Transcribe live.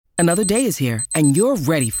Another day is here, and you're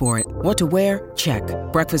ready for it. What to wear? Check.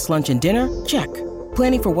 Breakfast, lunch, and dinner? Check.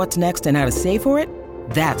 Planning for what's next and how to save for it?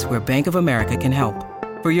 That's where Bank of America can help.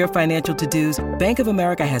 For your financial to-dos, Bank of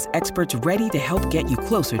America has experts ready to help get you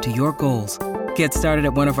closer to your goals. Get started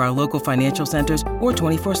at one of our local financial centers or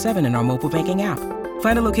 24/7 in our mobile banking app.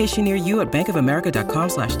 Find a location near you at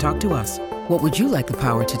bankofamerica.com/talktous. What would you like the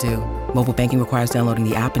power to do? Mobile banking requires downloading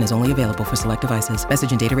the app and is only available for select devices.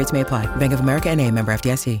 Message and data rates may apply. Bank of America N.A., member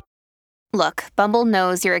FDIC. Look, Bumble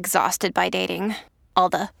knows you're exhausted by dating. All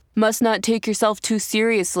the, must not take yourself too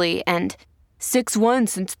seriously, and 6'1"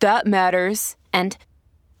 since that matters, and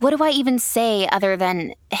what do I even say other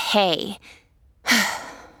than, hey?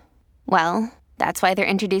 Well, that's why they're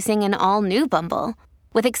introducing an all-new Bumble,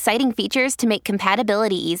 with exciting features to make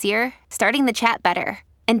compatibility easier, starting the chat better,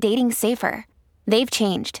 and dating safer. They've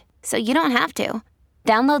changed, so you don't have to.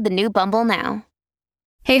 Download the new Bumble now.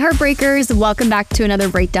 Hey Heartbreakers, welcome back to another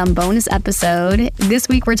Breakdown bonus episode. This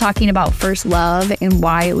week we're talking about first love and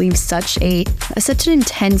why it leaves such an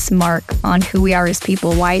intense mark on who we are as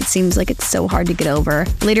people, why it seems like it's so hard to get over.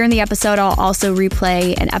 Later in the episode, I'll also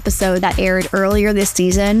replay an episode that aired earlier this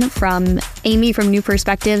season from Amy from New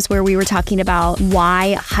Perspectives, where we were talking about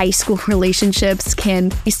why high school relationships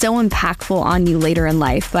can be so impactful on you later in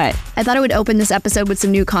life. But I thought I would open this episode with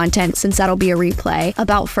some new content, since that'll be a replay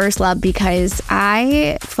about first love, because I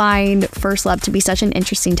find first love to be such an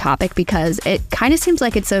interesting topic, because it kind of seems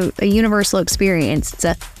like it's a universal experience. It's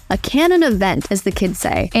a canon event, as the kids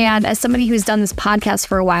say. And as somebody who's done this podcast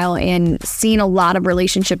for a while and seen a lot of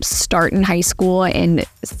relationships start in high school and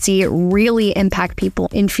see it really impact people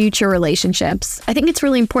in future relationships, I think it's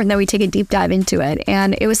really important that we take a deep dive into it.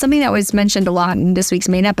 And it was something that was mentioned a lot in this week's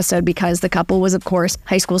main episode, because the couple was, of course,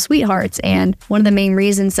 high school sweethearts. And one of the main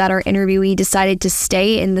reasons that our interviewee decided to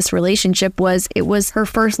stay in this relationship was it was her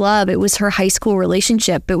first love. It was her high school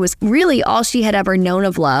relationship. It was really all she had ever known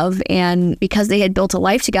of love. And because they had built a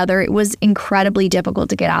life together, it was incredibly difficult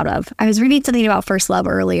to get out of. I was reading something about first love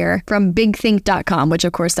earlier from bigthink.com, which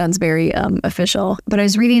of course sounds very official, but I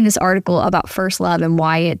was reading this article about first love and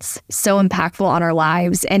why it's so impactful on our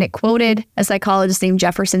lives. And it quoted a psychologist named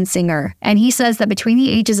Jefferson Singer. And he says that between the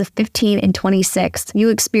ages of 15 and 26, you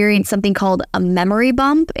experience something called a memory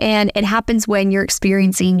bump. And it happens when you're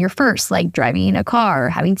experiencing your first, like driving a car, or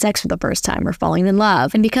having sex for the first time, or falling in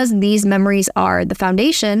love. And because these memories are the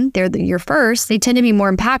foundation, they're your first, they tend to be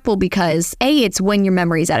more impactful because A, it's when your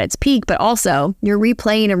memory is at its peak, but also you're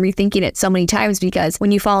replaying and rethinking it so many times, because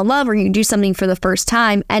when you fall in love or you do something for the first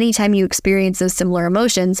time, anytime you experience those similar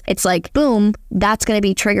emotions, it's like, boom, that's going to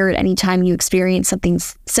be triggered anytime you experience something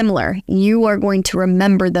similar. You are going to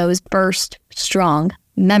remember those first strong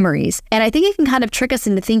memories. And I think it can kind of trick us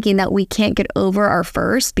into thinking that we can't get over our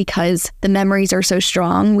first because the memories are so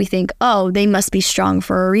strong. We think, oh, they must be strong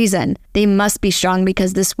for a reason. They must be strong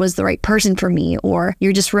because this was the right person for me. Or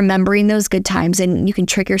you're just remembering those good times, and you can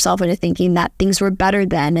trick yourself into thinking that things were better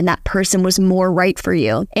then and that person was more right for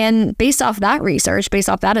you. And based off that research, based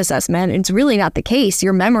off that assessment, it's really not the case.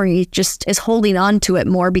 Your memory just is holding on to it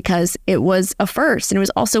more because it was a first, and it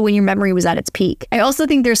was also when your memory was at its peak. I also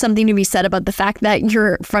think there's something to be said about the fact that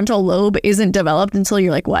your frontal lobe isn't developed until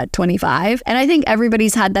you're like, 25? And I think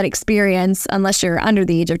everybody's had that experience, unless you're under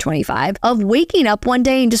the age of 25, of waking up one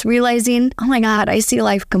day and just realizing, oh my God, I see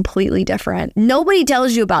life completely different. Nobody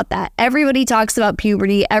tells you about that. Everybody talks about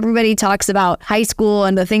puberty. Everybody talks about high school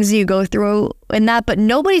and the things you go through and that, but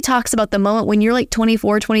nobody talks about the moment when you're like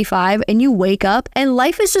 24, 25 and you wake up and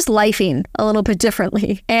life is just lifing a little bit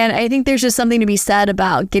differently. And I think there's just something to be said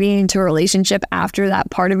about getting into a relationship after that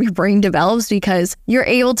part of your brain develops, because you're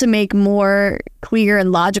able to make more clear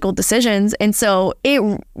and logical decisions. And so it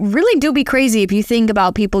really do be crazy if you think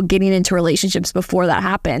about people getting into relationships before that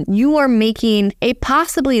happened. You are making a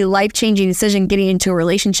possibly life-changing decision getting into a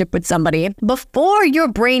relationship with somebody before your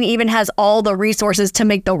brain even has all the resources to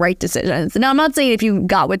make the right decisions. Now, I'm not saying if you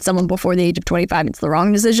got with someone before the age of 25, it's the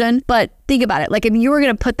wrong decision, but think about it. Like if you were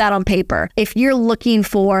going to put that on paper, if you're looking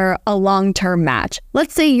for a long-term match,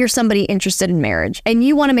 let's say you're somebody interested in marriage and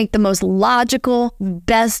you want to make the most logical,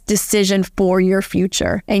 best decision for your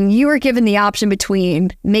future. And you are given the option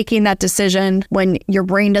between making that decision when your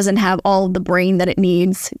brain doesn't have all the brain that it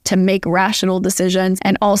needs to make rational decisions,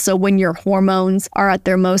 and also when your hormones are at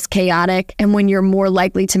their most chaotic and when you're more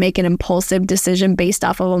likely to make an impulsive decision based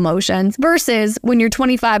off of emotions, versus when you're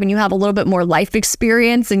 25 and you have a little bit more life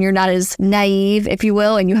experience and you're not as naive, if you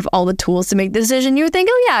will, and you have all the tools to make the decision, you would think,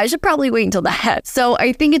 oh yeah, I should probably wait until that. So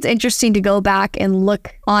I think it's interesting to go back and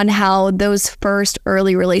look on how those first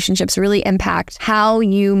early relationships really impact how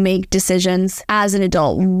you make decisions as an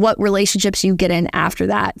adult, what relationships you get in after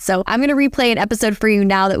that. So I'm going to replay an episode for you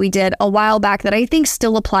now that we did a while back that I think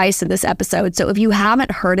still applies to this episode. So if you haven't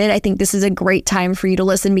heard it, I think this is a great time for you to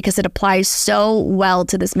listen because it applies so well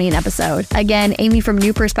to this main episode. Again, Amy from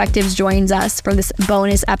New Perspectives joins us for this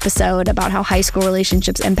bonus episode about how high school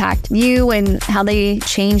relationships impact you and how they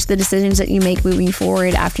change the decisions that you make moving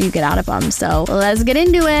forward after you get out of them. So let's get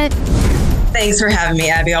into it. Thanks for having me,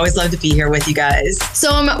 Abby. Always love to be here with you guys.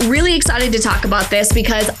 So I'm really excited to talk about this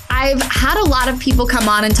because I've had a lot of people come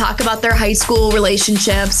on and talk about their high school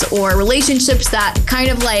relationships or relationships that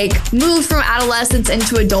kind of like move from adolescence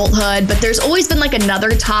into adulthood. But there's always been like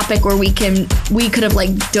another topic where we could have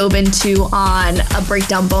like dove into on a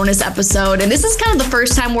breakdown bonus episode. And this is kind of the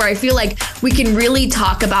first time where I feel like we can really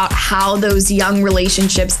talk about how those young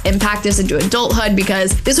relationships impact us into adulthood,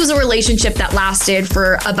 because this was a relationship that lasted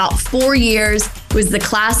for about 4 years. It was the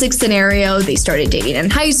classic scenario. They started dating in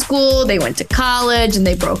high school, they went to college, and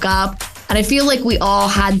they broke up. And I feel like we all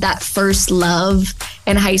had that first love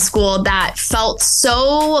in high school that felt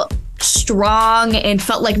so strong and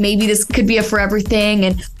felt like maybe this could be a forever thing.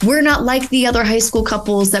 And we're not like the other high school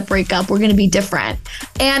couples that break up. We're going to be different.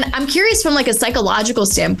 And I'm curious from like a psychological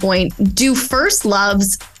standpoint, do first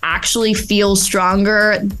loves actually feel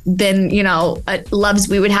stronger than, loves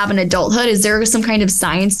we would have in adulthood? Is there some kind of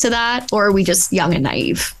science to that? Or are we just young and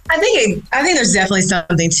naive? I think there's definitely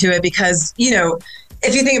something to it because,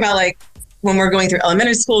 if you think about like when we're going through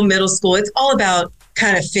elementary school, middle school, it's all about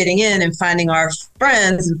kind of fitting in and finding our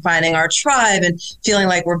friends and finding our tribe and feeling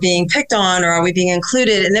like we're being picked on or are we being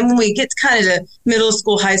included. And then when we get kind of to middle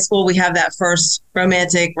school, high school, we have that first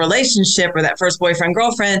romantic relationship or that first boyfriend,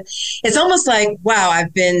 girlfriend. It's almost like, wow,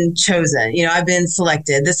 I've been chosen. I've been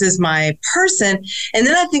selected. This is my person. And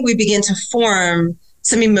then I think we begin to form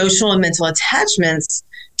some emotional and mental attachments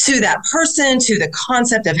to that person, to the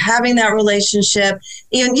concept of having that relationship.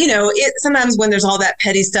 And, sometimes when there's all that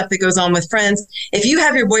petty stuff that goes on with friends, if you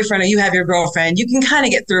have your boyfriend or you have your girlfriend, you can kind of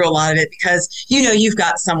get through a lot of it because, you've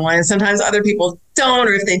got someone, and sometimes other people don't,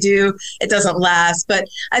 or if they do, it doesn't last. But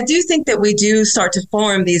I do think that we do start to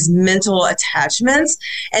form these mental attachments,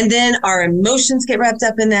 and then our emotions get wrapped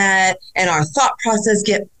up in that, and our thought processes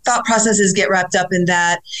get wrapped up in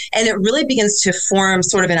that. And it really begins to form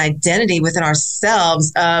sort of an identity within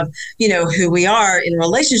ourselves of, who we are in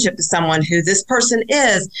relationship to someone, who this person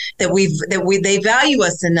is, that they value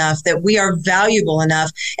us enough, that we are valuable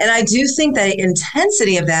enough. And I do think that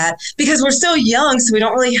intensity of that, because we're so young, so we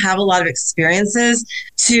don't really have a lot of experiences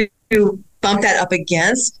to bump that up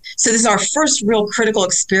against. So this is our first real critical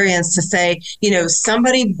experience to say,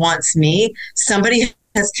 somebody wants me, somebody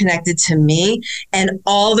has connected to me, and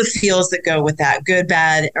all the feels that go with that, good,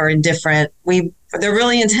 bad, or indifferent, they're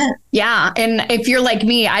really intense. Yeah. And if you're like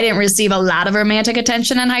me, I didn't receive a lot of romantic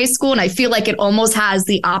attention in high school. And I feel like it almost has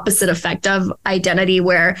the opposite effect of identity,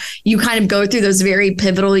 where you kind of go through those very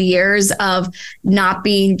pivotal years of not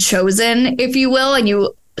being chosen, if you will, and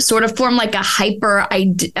you sort of form like a hyper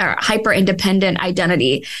independent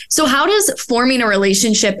identity. So how does forming a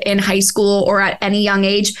relationship in high school or at any young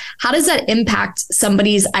age, how does that impact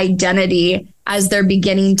somebody's identity as they're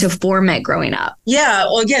beginning to form it growing up? Yeah,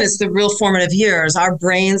 well, again, it's the real formative years. Our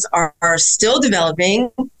brains are still developing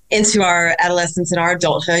into our adolescence and our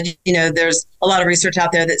adulthood. There's a lot of research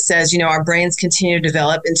out there that says, our brains continue to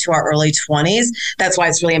develop into our early 20s. That's why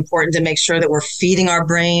it's really important to make sure that we're feeding our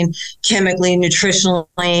brain chemically,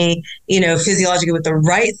 nutritionally, physiologically with the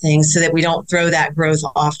right things so that we don't throw that growth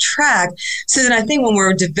off track. So then I think when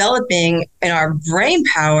we're developing in our brain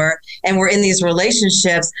power and we're in these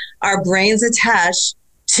relationships, our brains attach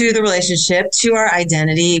to the relationship, to our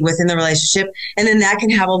identity within the relationship. And then that can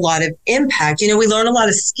have a lot of impact. We learn a lot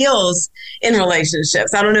of skills in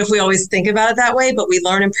relationships. I don't know if we always think about it that way, but we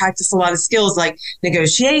learn and practice a lot of skills like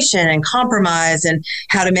negotiation and compromise and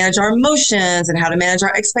how to manage our emotions and how to manage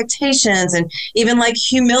our expectations and even like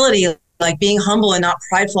humility, like being humble and not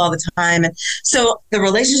prideful all the time. And so the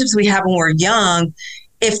relationships we have when we're young,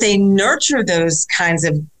 if they nurture those kinds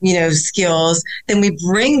of, skills, then we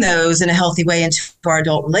bring those in a healthy way into our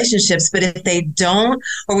adult relationships. But if they don't,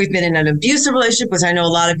 or we've been in an abusive relationship, which I know a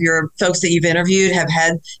lot of your folks that you've interviewed have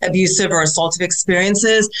had abusive or assaultive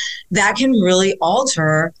experiences, that can really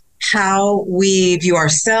alter how we view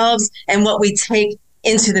ourselves and what we take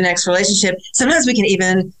into the next relationship. Sometimes we can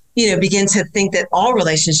even begin to think that all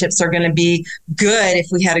relationships are going to be good if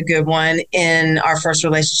we had a good one in our first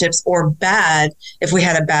relationships, or bad if we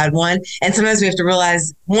had a bad one. And sometimes we have to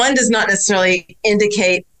realize one does not necessarily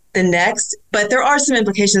indicate the next, but there are some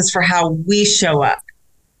implications for how we show up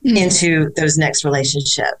into those next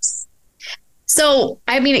relationships. So,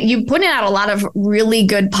 I mean, you pointed out a lot of really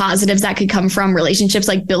good positives that could come from relationships,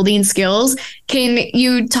 like building skills. Can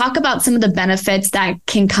you talk about some of the benefits that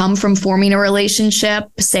can come from forming a relationship,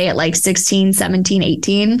 say at like 16, 17,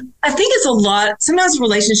 18? I think it's a lot. Sometimes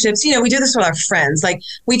relationships, we do this with our friends. Like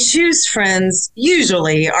we choose friends,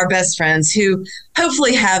 usually our best friends, who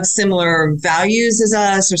hopefully have similar values as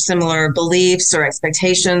us or similar beliefs or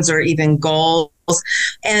expectations or even goals.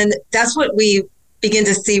 And that's what we begin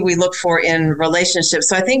to see we look for in relationships.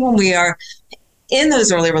 So I think when we are in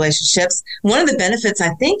those early relationships, one of the benefits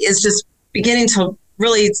I think is just beginning to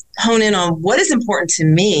really hone in on what is important to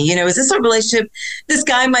me. Is this a relationship? This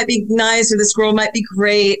guy might be nice or this girl might be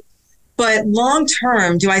great, but long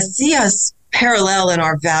term, do I see us parallel in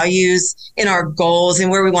our values, in our goals,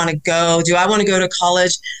 and where we want to go? Do I want to go to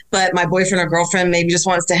college, but my boyfriend or girlfriend maybe just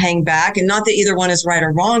wants to hang back? And not that either one is right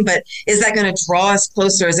or wrong, but is that going to draw us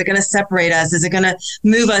closer? Is it going to separate us? Is it going to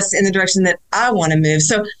move us in the direction that I want to move?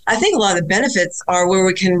 So I think a lot of the benefits are where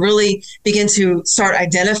we can really begin to start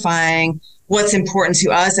identifying what's important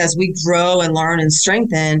to us as we grow and learn and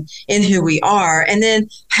strengthen in who we are, and then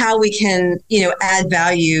how we can, add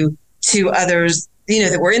value to others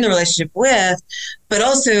that we're in the relationship with, but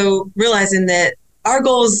also realizing that our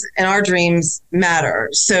goals and our dreams matter.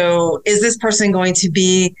 So is this person going to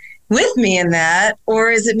be with me in that? Or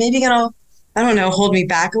is it maybe going to, hold me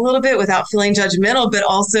back a little bit without feeling judgmental, but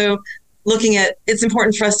also looking at it's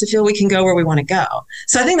important for us to feel we can go where we want to go.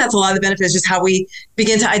 So I think that's a lot of the benefits, just how we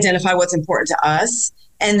begin to identify what's important to us.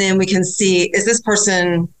 And then we can see, is this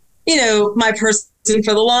person, my person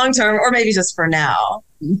for the long term, or maybe just for now?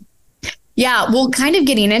 Yeah, well, kind of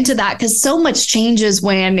getting into that, because so much changes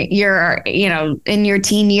when you're, in your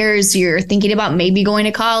teen years. You're thinking about maybe going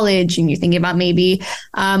to college, and you're thinking about maybe,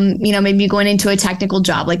 maybe going into a technical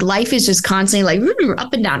job. Like life is just constantly like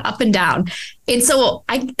up and down, up and down. And so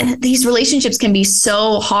these relationships can be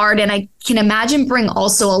so hard. And I can imagine bring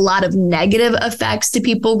also a lot of negative effects to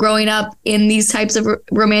people growing up in these types of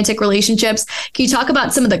romantic relationships. Can you talk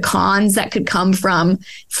about some of the cons that could come from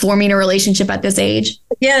forming a relationship at this age?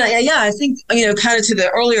 Yeah. I think, kind of to the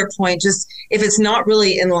earlier point, just if it's not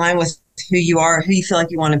really in line with who you are, who you feel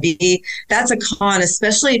like you want to be, that's a con,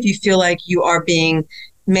 especially if you feel like you are being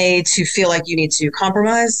made to feel like you need to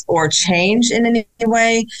compromise or change in any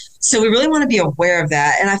way. So we really want to be aware of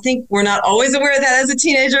that. And I think we're not always aware of that as a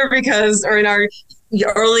teenager or in our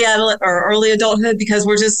early adulthood, because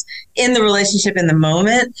we're just in the relationship in the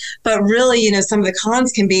moment. But really, some of the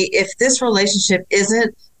cons can be if this relationship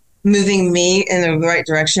isn't moving me in the right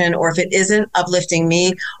direction, or if it isn't uplifting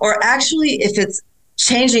me, or actually if it's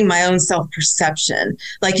changing my own self-perception.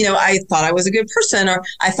 Like, I thought I was a good person, or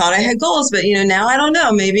I thought I had goals, but, now I don't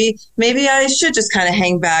know, maybe I should just kind of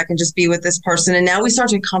hang back and just be with this person. And now we start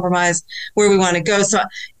to compromise where we want to go. So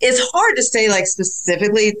it's hard to say like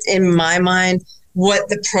specifically in my mind what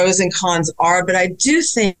the pros and cons are, but I do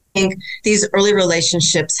think these early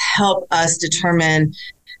relationships help us determine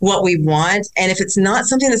what we want. And if it's not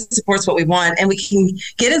something that supports what we want, and we can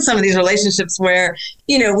get in some of these relationships where,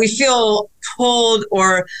 we feel pulled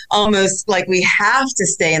or almost like we have to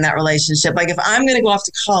stay in that relationship. Like if I'm going to go off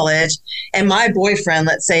to college and my boyfriend,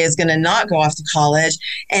 let's say, is going to not go off to college,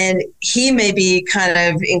 and he may be kind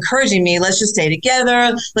of encouraging me, let's just stay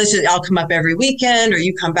together. I'll come up every weekend, or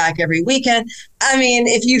you come back every weekend. I mean,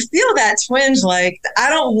 if you feel that twinge, like I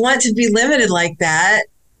don't want to be limited like that,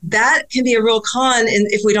 that can be a real con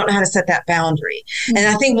if we don't know how to set that boundary. Mm-hmm. And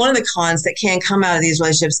I think one of the cons that can come out of these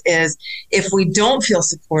relationships is if we don't feel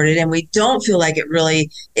supported and we don't feel like it really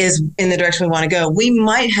is in the direction we want to go, we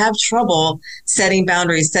might have trouble setting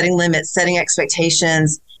boundaries, setting limits, setting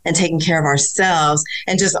expectations, and taking care of ourselves,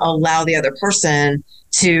 and just allow the other person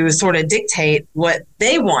to sort of dictate what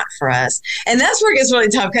they want for us. And that's where it gets really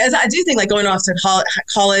tough, because I do think like going off to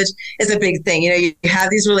college is a big thing. You have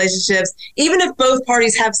these relationships, even if both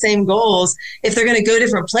parties have same goals, if they're going to go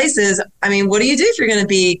different places, I mean, what do you do if you're going to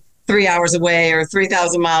be 3 hours away or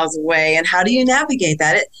 3,000 miles away? And how do you navigate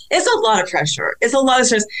that? It's a lot of pressure. It's a lot of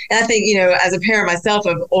stress. And I think, as a parent myself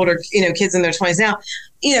of older, kids in their 20s now,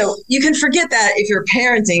 you can forget that if you're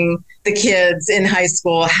parenting the kids in high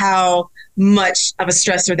school, how much of a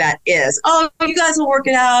stressor that is. Oh, you guys will work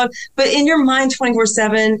it out. But in your mind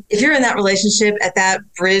 24/7, if you're in that relationship at that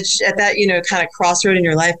bridge, at that, kind of crossroad in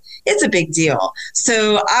your life, it's a big deal.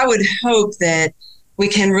 So I would hope that we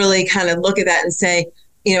can really kind of look at that and say,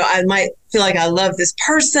 I might feel like I love this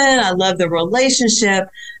person, I love the relationship,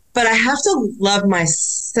 but I have to love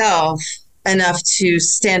myself enough to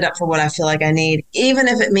stand up for what I feel like I need, even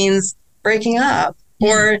if it means breaking up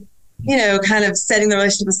or kind of setting the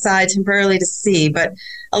relationship aside temporarily to see. But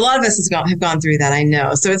a lot of us have gone through that, I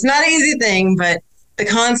know. So it's not an easy thing, but the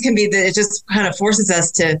cons can be that it just kind of forces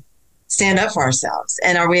us to stand up for ourselves.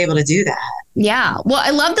 And are we able to do that? Yeah. Well, I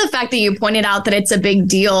love the fact that you pointed out that it's a big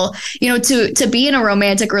deal, to be in a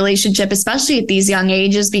romantic relationship, especially at these young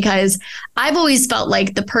ages, because I've always felt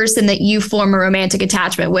like the person that you form a romantic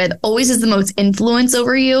attachment with always has the most influence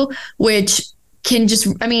over you, which can just,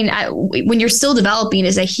 when you're still developing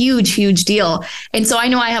is a huge, huge deal. And so I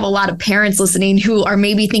know I have a lot of parents listening who are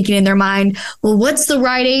maybe thinking in their mind, well, what's the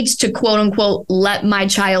right age to quote unquote, let my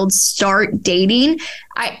child start dating?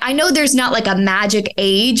 I know there's not like a magic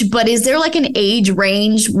age, but is there like an age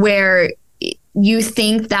range where you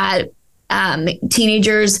think that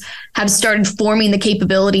teenagers have started forming the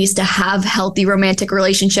capabilities to have healthy romantic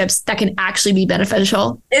relationships that can actually be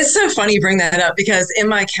beneficial? It's so funny you bring that up, because in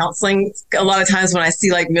my counseling, a lot of times when I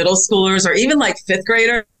see like middle schoolers or even like fifth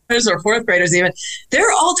graders or fourth graders even,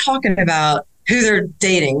 they're all talking about who they're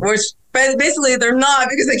dating, which basically they're not,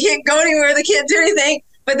 because they can't go anywhere, they can't do anything,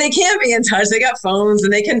 but they can be in touch. They got phones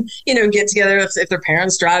and they can, get together if their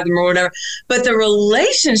parents drive them or whatever. But the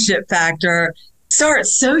relationship factor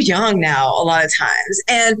starts so young now a lot of times.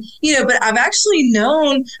 And, but I've actually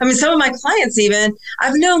known, some of my clients even,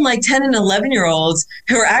 I've known like 10 and 11-year-olds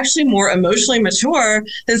who are actually more emotionally mature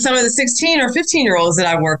than some of the 16 or 15-year-olds that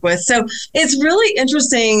I work with. So it's really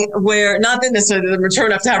interesting where, not that necessarily they're mature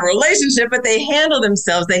enough to have a relationship, but they handle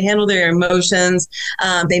themselves, they handle their emotions,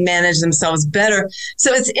 they manage themselves better.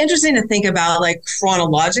 So it's interesting to think about like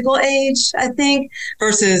chronological age, I think,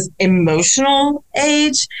 versus emotional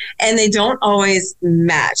age. And they don't always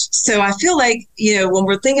match. So I feel like, when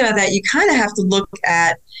we're thinking about that, you kind of have to look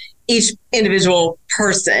at each individual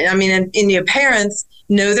person. And your parents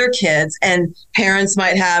know their kids, and parents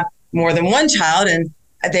might have more than one child, and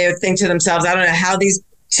they would think to themselves, I don't know how these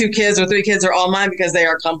 2 kids or 3 kids are all mine, because they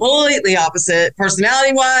are completely opposite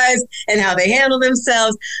personality wise and how they handle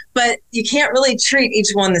themselves. But you can't really treat each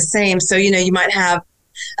one the same. So, you might have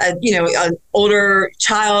an older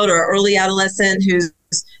child or early adolescent who's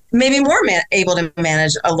maybe more able to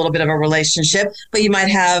manage a little bit of a relationship, but you might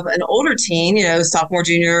have an older teen, sophomore,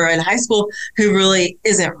 junior in high school, who really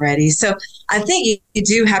isn't ready. So I think you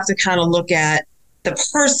do have to kind of look at the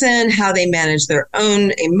person, how they manage their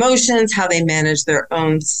own emotions, how they manage their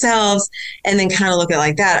own selves, and then kind of look at it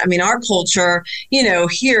like that. Our culture,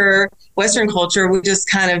 here, Western culture, we just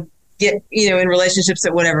kind of get, in relationships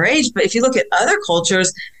at whatever age. But if you look at other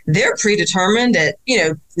cultures, they're predetermined at,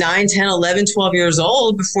 9, 10, 11, 12 years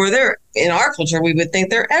old before they're, in our culture, we would think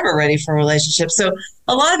they're ever ready for a relationship. So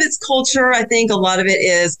a lot of it's culture. I think a lot of it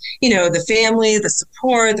is, the family, the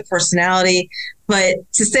support, the personality. But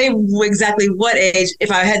to say exactly what age, if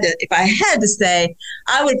I had to say,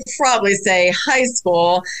 I would probably say high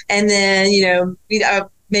school, and then,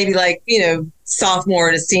 maybe like,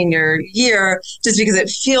 sophomore to senior year, just because it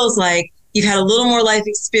feels like you've had a little more life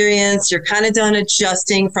experience. You're kind of done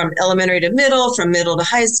adjusting from elementary to middle, from middle to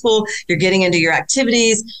high school. You're getting into your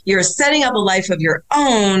activities. You're setting up a life of your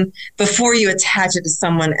own before you attach it to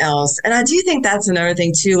someone else. And I do think that's another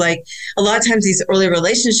thing too. Like a lot of times these early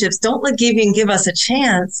relationships don't give us a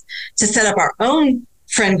chance to set up our own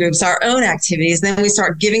friend groups, our own activities. Then we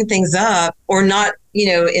start giving things up or not,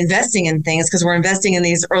 investing in things because we're investing in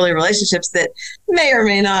these early relationships that may or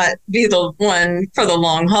may not be the one for the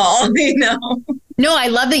long haul, No, I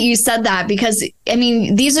love that you said that, because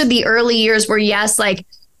these are the early years where, yes, like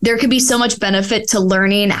there could be so much benefit to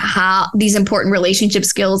learning how these important relationship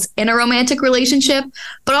skills in a romantic relationship,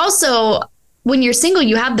 but also when you're single,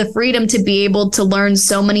 you have the freedom to be able to learn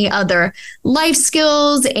so many other life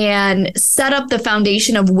skills and set up the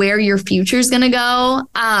foundation of where your future is going to go.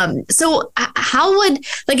 So how would,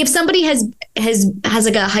 like, if somebody has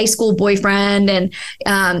like a high school boyfriend and,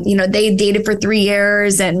 they dated for 3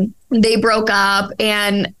 years and they broke up,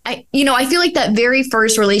 and I feel like that very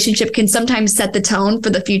first relationship can sometimes set the tone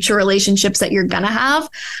for the future relationships that you're going to have.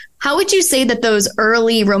 How would you say that those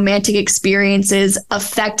early romantic experiences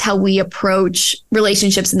affect how we approach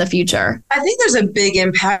relationships in the future? I think there's a big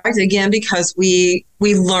impact, again, because we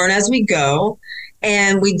learn as we go,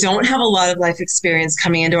 and we don't have a lot of life experience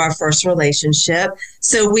coming into our first relationship.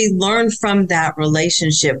 So we learn from that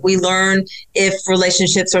relationship. We learn if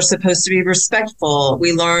relationships are supposed to be respectful.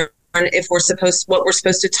 We learn if what we're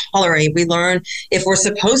supposed to tolerate. We learn if we're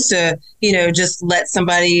supposed to, just let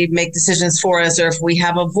somebody make decisions for us, or if we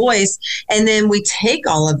have a voice. And then we take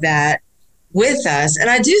all of that with us. And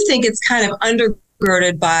I do think it's kind of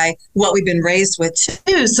undergirded by what we've been raised with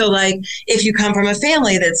too. So like if you come from a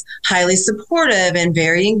family that's highly supportive and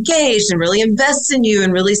very engaged and really invests in you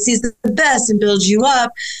and really sees the best and builds you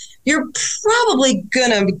up, you're probably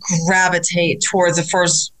going to gravitate towards a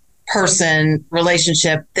first person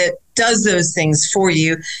relationship that does those things for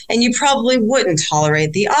you, and you probably wouldn't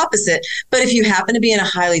tolerate the opposite. But if you happen to be in a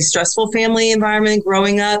highly stressful family environment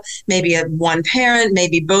growing up, maybe a one parent,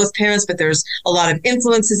 maybe both parents, but there's a lot of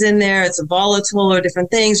influences in there, it's a volatile or different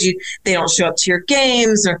things, they don't show up to your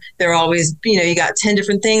games, or they're always, you got 10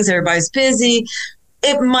 different things, everybody's busy.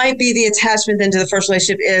 It might be the attachment then to the first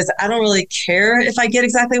relationship is, I don't really care if I get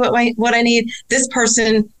exactly what I need. This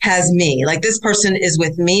person has me. Like, this person is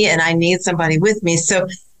with me and I need somebody with me. So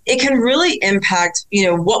it can really impact,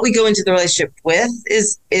 what we go into the relationship with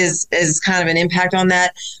is kind of an impact on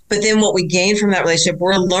that. But then what we gain from that relationship,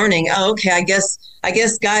 we're learning, I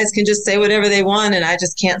guess guys can just say whatever they want and I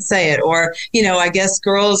just can't say it. Or, I guess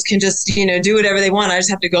girls can just, do whatever they want. I just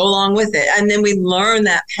have to go along with it. And then we learn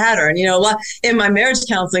that pattern. In my marriage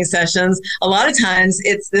counseling sessions, a lot of times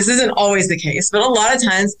this isn't always the case, but a lot of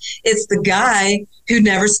times it's the guy who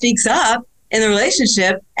never speaks up in the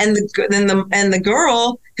relationship, and the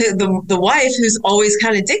girl, the wife, who's always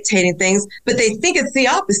kind of dictating things, but they think it's the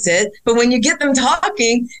opposite. But when you get them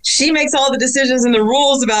talking, she makes all the decisions and the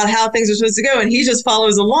rules about how things are supposed to go, and he just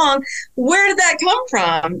follows along. Where did that come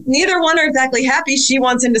from? Neither one are exactly happy. She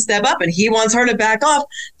wants him to step up, and he wants her to back off,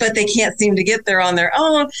 but they can't seem to get there on their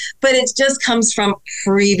own. But it just comes from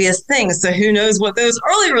previous things. So who knows what those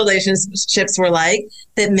early relationships were like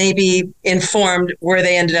that maybe informed where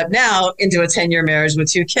they ended up now into a 10-year marriage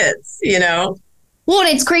with 2 kids, Well, and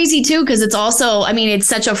it's crazy too, because it's also, it's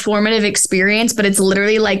such a formative experience, but it's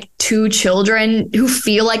literally like 2 children who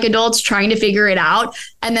feel like adults trying to figure it out.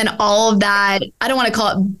 And then all of that, I don't want to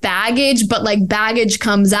call it baggage, but like baggage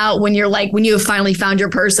comes out when you have finally found your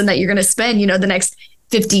person that you're going to spend, the next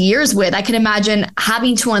 50 years with. I can imagine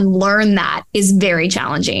having to unlearn that is very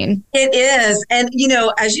challenging. It is. And,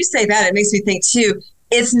 as you say that, it makes me think too,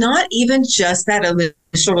 it's not even just that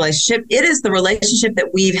initial relationship. It is the relationship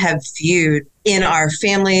that we have viewed in our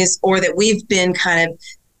families, or that we've been kind of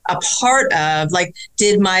a part of. Like,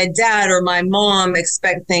 did my dad or my mom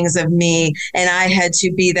expect things of me and I had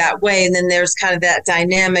to be that way? And then there's kind of that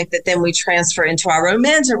dynamic that then we transfer into our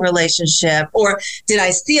romantic relationship. Or did I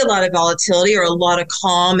see a lot of volatility or a lot of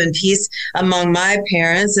calm and peace among my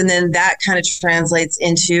parents? And then that kind of translates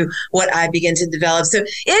into what I begin to develop. So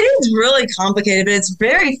it is really complicated, but it's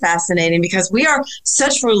very fascinating because we are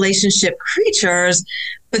such relationship creatures.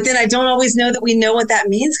 But then I don't always know that we know what that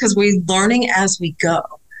means, because we're learning as we go.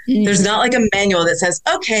 There's not like a manual that says,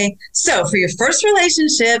 okay, so for your first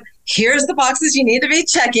relationship, here's the boxes you need to be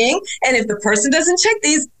checking. And if the person doesn't check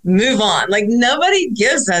these, move on. Like, nobody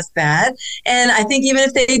gives us that. And I think even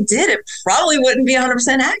if they did, it probably wouldn't be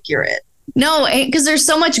 100% accurate. No, because there's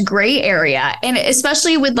so much gray area. And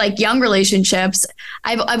especially with like young relationships,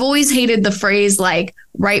 I've always hated the phrase like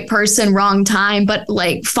right person, wrong time. But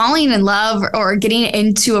like falling in love or getting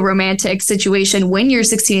into a romantic situation when you're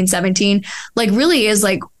 16 and 17, like really is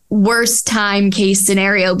like worst time case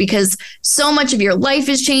scenario, because so much of your life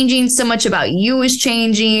is changing, so much about you is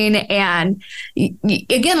changing. And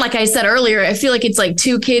again, like I said earlier, I feel like it's like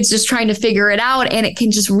 2 kids just trying to figure it out. And it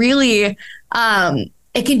can just really,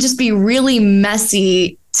 it can just be really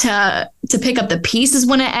messy to pick up the pieces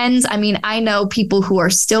when it ends. I know people who are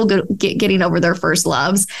still getting over their first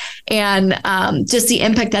loves, and just the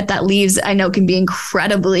impact that leaves, I know can be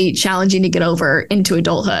incredibly challenging to get over into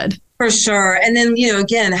adulthood. For sure. And then,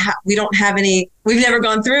 again, we've never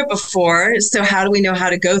gone through it before. So how do we know how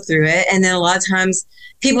to go through it? And then a lot of times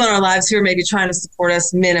people in our lives who are maybe trying to support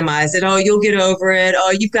us minimize it. Oh, you'll get over it.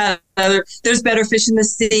 Oh, there's better fish in the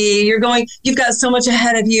sea. You've got so much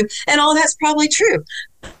ahead of you. And all that's probably true.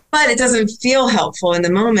 But it doesn't feel helpful in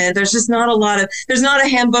the moment. There's just not there's not a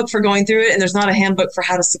handbook for going through it, and there's not a handbook for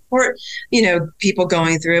how to support, people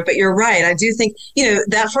going through it. But you're right. I do think,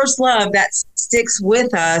 that first love, that sticks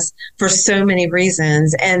with us for so many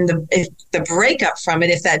reasons. And the breakup from it,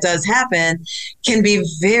 if that does happen, can be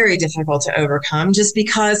very difficult to overcome, just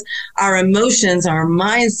because our emotions, our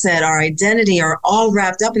mindset, our identity are all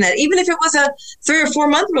wrapped up in that. Even if it was a 3 or 4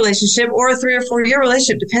 month relationship or a 3 or 4 year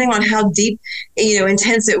relationship, depending on how deep,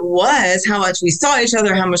 intense it was, how much we saw each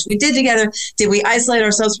other, how much we did together. Did we isolate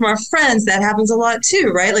ourselves from our friends? That happens a lot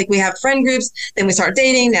too, right? Like, we have friend groups, then we start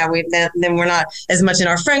dating. Now then we're not as much in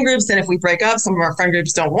our friend groups. Then if we break up, some of our friend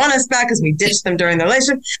groups don't want us back because we ditched them during the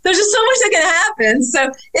relationship. There's just so much that can happen.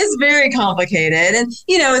 So it's very complicated. And,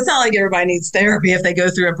 it's not like everybody needs therapy if they go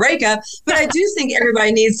through a breakup, but I do think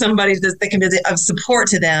everybody needs somebody that can be of support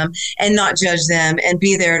to them and not judge them and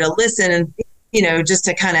be there to listen and, just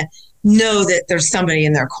to kind of know that there's somebody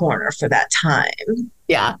in their corner for that time.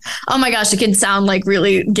 Yeah. Oh my gosh, it can sound like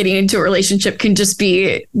really getting into a relationship can just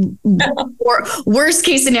be worst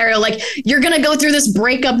case scenario. Like you're going to go through this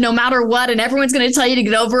breakup no matter what, and everyone's going to tell you to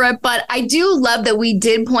get over it. But I do love that we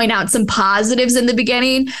did point out some positives in the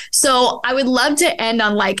beginning. So I would love to end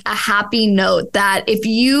on like a happy note that if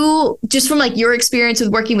you, just from like your experience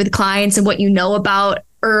with working with clients and what you know about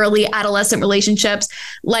early adolescent relationships,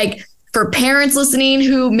 like for parents listening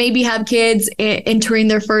who maybe have kids entering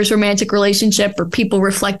their first romantic relationship, or people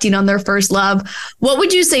reflecting on their first love, what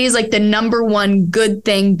would you say is like the number one good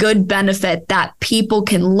thing, good benefit that people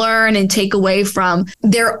can learn and take away from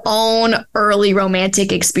their own early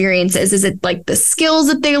romantic experiences? Is it like the skills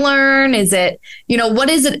that they learn? Is it, what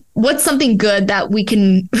is it? What's something good that we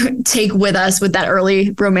can take with us with that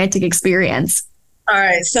early romantic experience? All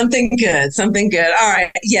right. Something good. All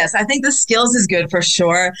right. Yes. I think the skills is good for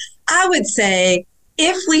sure. I would say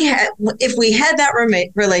if we had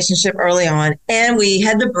that relationship early on and we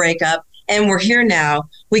had the breakup and we're here now,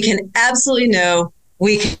 we can absolutely know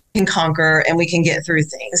we can conquer and we can get through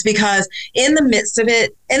things, because in the midst of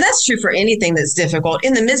it, and that's true for anything that's difficult,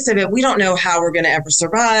 in the midst of it, we don't know how we're going to ever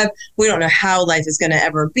survive. We don't know how life is going to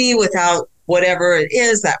ever be without whatever it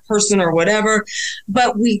is, that person or whatever,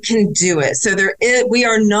 but we can do it. So we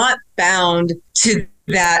are not bound to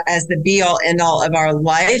that as the be all end all of our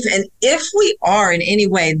life. And if we are in any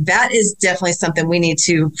way, that is definitely something we need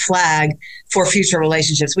to flag for future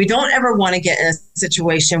relationships. We don't ever want to get in a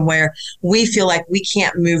situation where we feel like we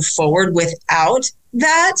can't move forward without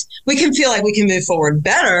that. We can feel like we can move forward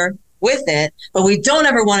better with it, but we don't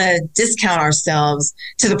ever want to discount ourselves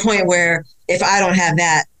to the point where if I don't have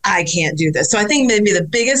that, I can't do this. So I think maybe the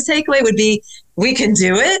biggest takeaway would be we can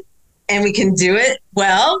do it, and we can do it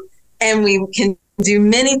well, and we can do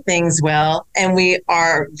many things well, and we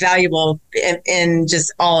are valuable in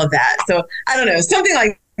just all of that. So I don't know, something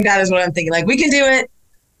like that is what I'm thinking. Like we can do it,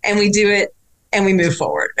 and we do it, and we move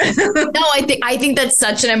forward. No, I think that's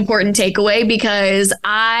such an important takeaway, because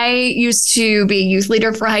I used to be a youth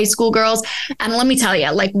leader for high school girls. And let me tell you,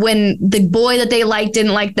 like when the boy that they liked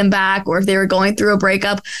didn't like them back, or if they were going through a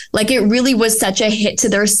breakup, like it really was such a hit to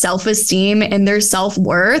their self-esteem and their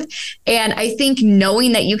self-worth. And I think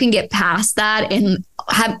knowing that you can get past that and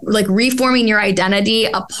have like reforming your identity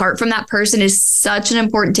apart from that person is such an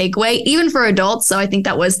important takeaway, even for adults. So I think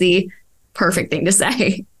that was the perfect thing to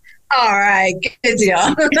say. All right. Good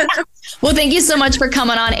deal. Well, thank you so much for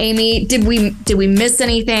coming on, Amy. Did we miss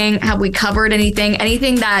anything? Have we covered anything?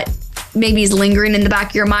 Anything that maybe is lingering in the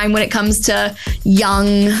back of your mind when it comes to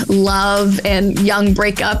young love and young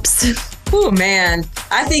breakups? Oh, man.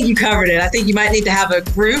 I think you covered it. I think you might need to have a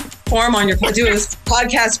group form on do a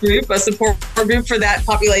podcast group, a support group for that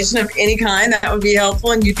population of any kind. That would be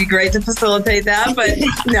helpful, and you'd be great to facilitate that. But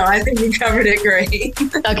no, I think you covered it great.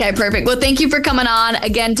 Okay, perfect. Well, thank you for coming on.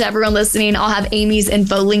 Again, to everyone listening, I'll have Amy's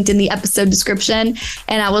info linked in the episode description,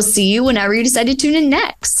 and I will see you whenever you decide to tune in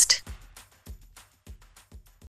next.